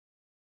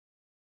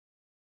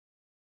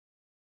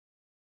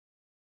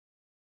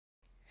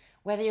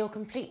Whether you're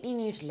completely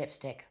new to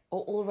lipstick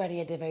or already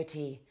a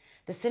devotee,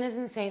 the Sinners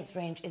and Saints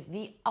range is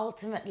the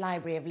ultimate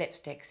library of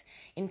lipsticks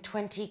in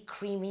 20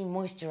 creamy,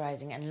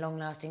 moisturising and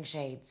long-lasting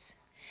shades.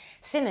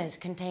 Sinners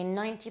contain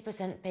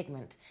 90%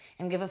 pigment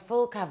and give a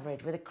full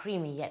coverage with a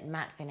creamy yet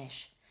matte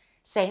finish.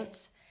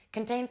 Saints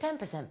contain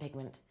 10%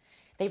 pigment.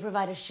 They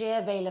provide a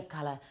sheer veil of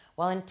colour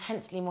while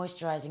intensely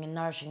moisturising and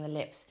nourishing the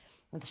lips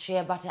with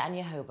shea butter and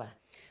jojoba.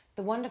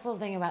 The wonderful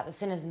thing about the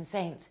Sinners and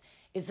Saints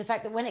is the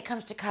fact that when it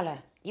comes to colour,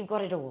 you've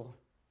got it all.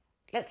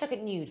 Let's look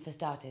at nude for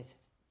starters.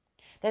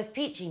 There's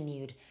peachy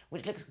nude,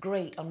 which looks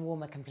great on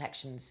warmer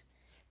complexions.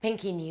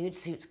 Pinky nude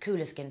suits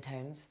cooler skin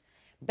tones.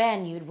 Bare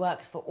nude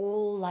works for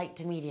all light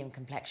to medium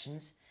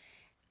complexions.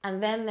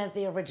 And then there's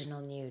the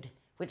original nude,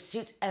 which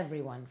suits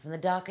everyone from the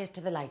darkest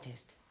to the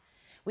lightest.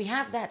 We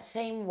have that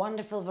same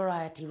wonderful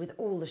variety with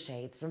all the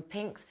shades, from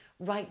pinks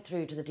right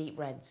through to the deep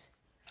reds.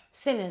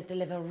 Sinners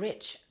deliver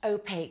rich,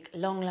 opaque,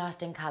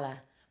 long-lasting colour,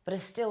 but are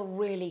still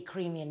really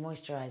creamy and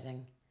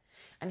moisturising.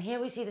 And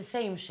here we see the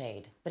same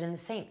shade, but in the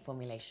Saint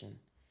formulation.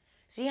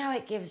 See how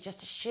it gives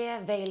just a sheer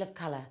veil of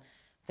colour,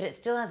 but it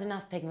still has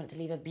enough pigment to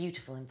leave a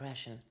beautiful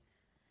impression.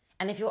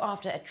 And if you're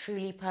after a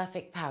truly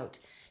perfect pout,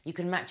 you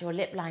can match your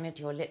lip liner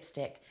to your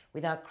lipstick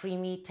with our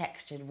creamy,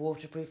 textured,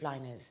 waterproof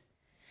liners.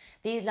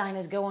 These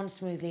liners go on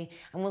smoothly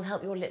and will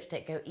help your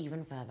lipstick go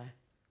even further.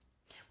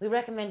 We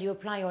recommend you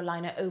apply your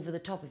liner over the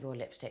top of your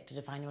lipstick to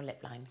define your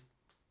lip line.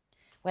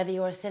 Whether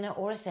you're a sinner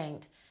or a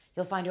saint,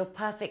 you'll find your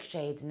perfect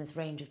shades in this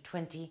range of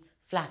 20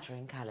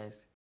 flattering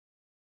colours.